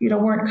that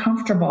weren't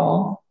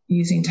comfortable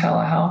using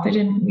telehealth, they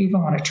didn't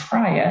even want to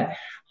try it.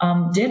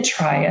 Did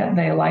try it.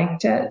 They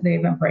liked it.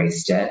 They've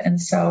embraced it.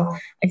 And so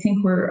I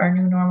think our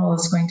new normal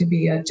is going to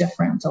be a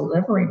different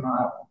delivery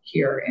model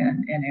here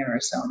in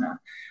Arizona.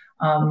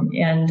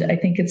 And I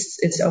think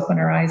it's opened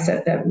our eyes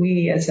that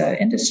we as an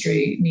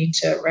industry need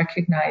to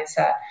recognize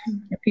that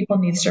people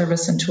need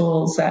service and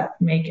tools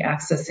that make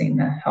accessing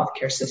the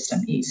healthcare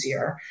system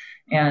easier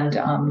and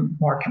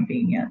more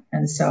convenient.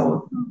 And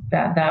so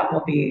that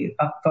will be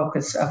a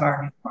focus of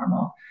our new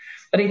normal.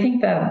 But I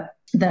think that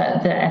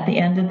at the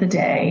end of the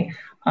day,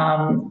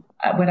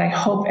 what I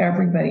hope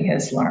everybody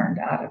has learned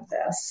out of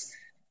this,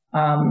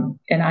 and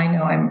I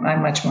know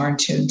I'm much more in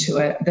tune to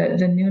it,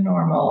 the new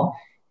normal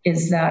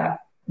is that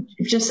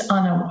just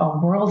on a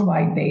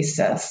worldwide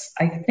basis,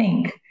 I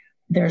think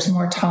there's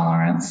more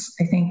tolerance.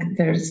 I think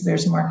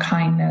there's more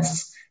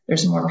kindness.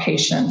 There's more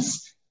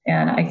patience.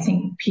 And I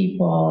think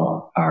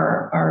people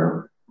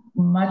are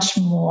much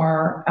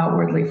more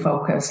outwardly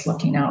focused,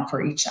 looking out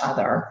for each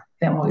other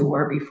than we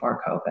were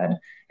before COVID.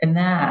 And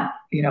that,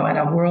 on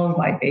a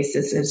worldwide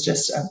basis is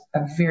just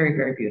a very,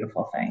 very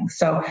beautiful thing.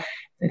 So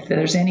if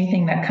there's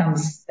anything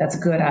that's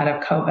good out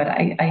of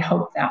COVID, I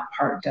hope that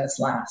part does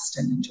last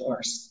and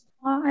endures.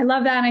 Well, I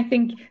love that. And I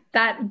think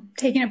that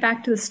taking it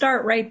back to the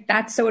start, right,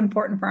 that's so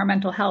important for our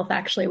mental health.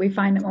 Actually, we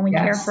find that when we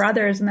care for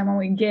others and then when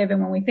we give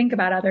and when we think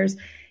about others,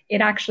 it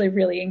actually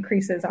really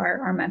increases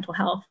our mental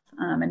health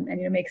and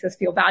makes us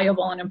feel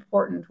valuable and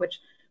important, which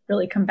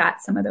really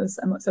combats some of those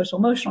social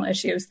emotional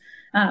issues.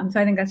 So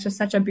I think that's just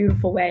such a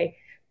beautiful way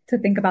to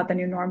think about the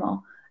new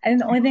normal. And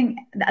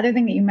the other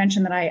thing that you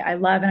mentioned that I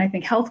love, and I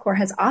think HealthCore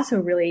has also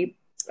really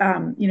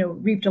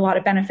reaped a lot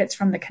of benefits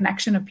from the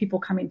connection of people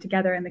coming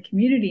together in the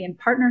community and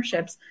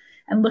partnerships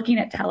and looking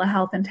at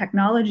telehealth and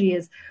technology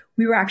is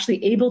we were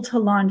actually able to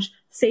launch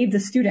Save the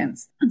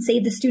Students. And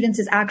Save the Students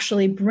is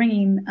actually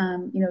bringing,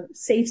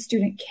 safe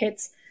student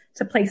kits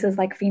to places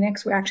like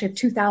Phoenix. We actually have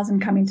 2,000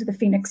 coming to the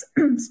Phoenix,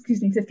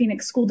 the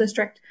Phoenix School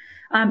District.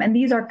 And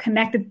these are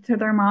connected to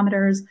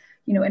thermometers,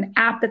 an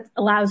app that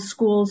allows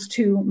schools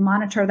to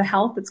monitor the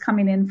health that's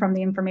coming in from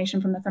the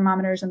information from the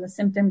thermometers and the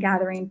symptom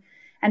gathering,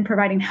 and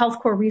providing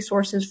HealthCore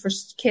resources for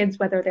kids,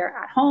 whether they're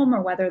at home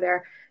or whether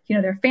they're,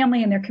 their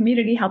family and their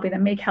community, helping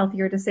them make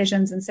healthier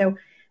decisions.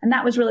 And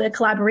that was really a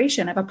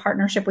collaboration of a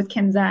partnership with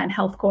Kinza and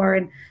HealthCore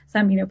and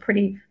some,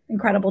 pretty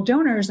incredible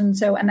donors. And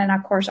then,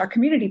 of course, our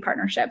community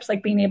partnerships,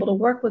 like being able to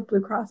work with Blue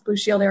Cross Blue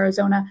Shield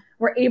Arizona,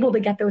 we're able to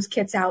get those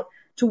kits out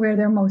to where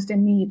they're most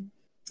in need.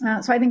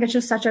 So I think it's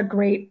just such a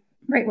great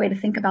way to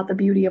think about the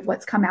beauty of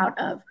what's come out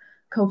of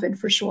COVID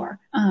for sure,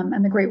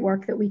 and the great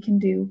work that we can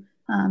do,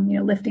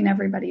 lifting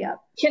everybody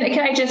up. Can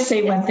I just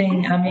say one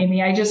thing,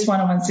 Amy? I just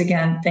want to once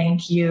again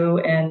thank you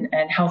and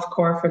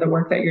HealthCore for the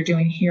work that you're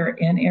doing here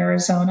in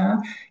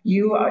Arizona.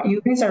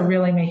 You guys are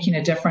really making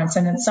a difference,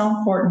 and it's so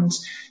important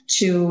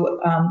to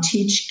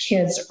teach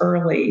kids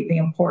early the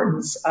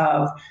importance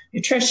of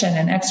nutrition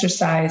and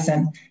exercise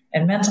and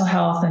mental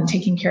health and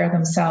taking care of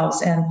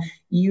themselves. And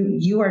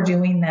you are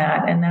doing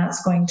that, and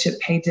that's going to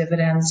pay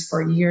dividends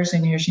for years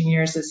and years and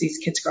years as these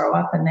kids grow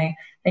up and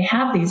they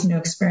have these new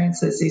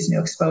experiences, these new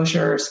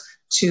exposures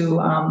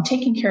to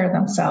taking care of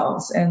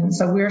themselves. And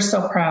so we're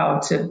so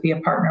proud to be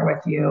a partner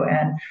with you.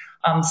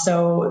 And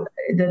so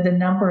the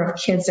number of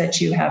kids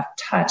that you have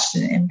touched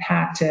and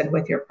impacted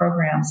with your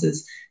programs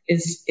is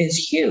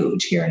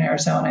huge here in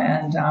Arizona.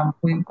 And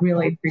we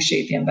really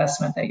appreciate the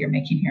investment that you're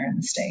making here in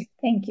the state.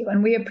 Thank you.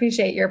 And we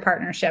appreciate your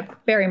partnership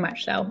very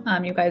much so.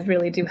 You guys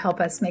really do help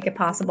us make it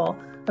possible.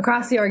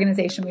 Across the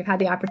organization, we've had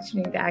the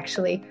opportunity to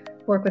actually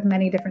work with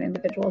many different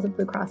individuals at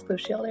Blue Cross Blue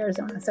Shield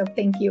Arizona. So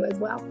thank you as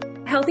well.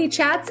 Healthy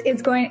Chats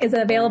is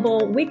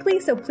available weekly,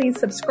 so please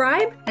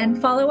subscribe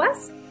and follow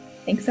us.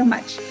 Thanks so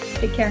much.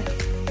 Take care.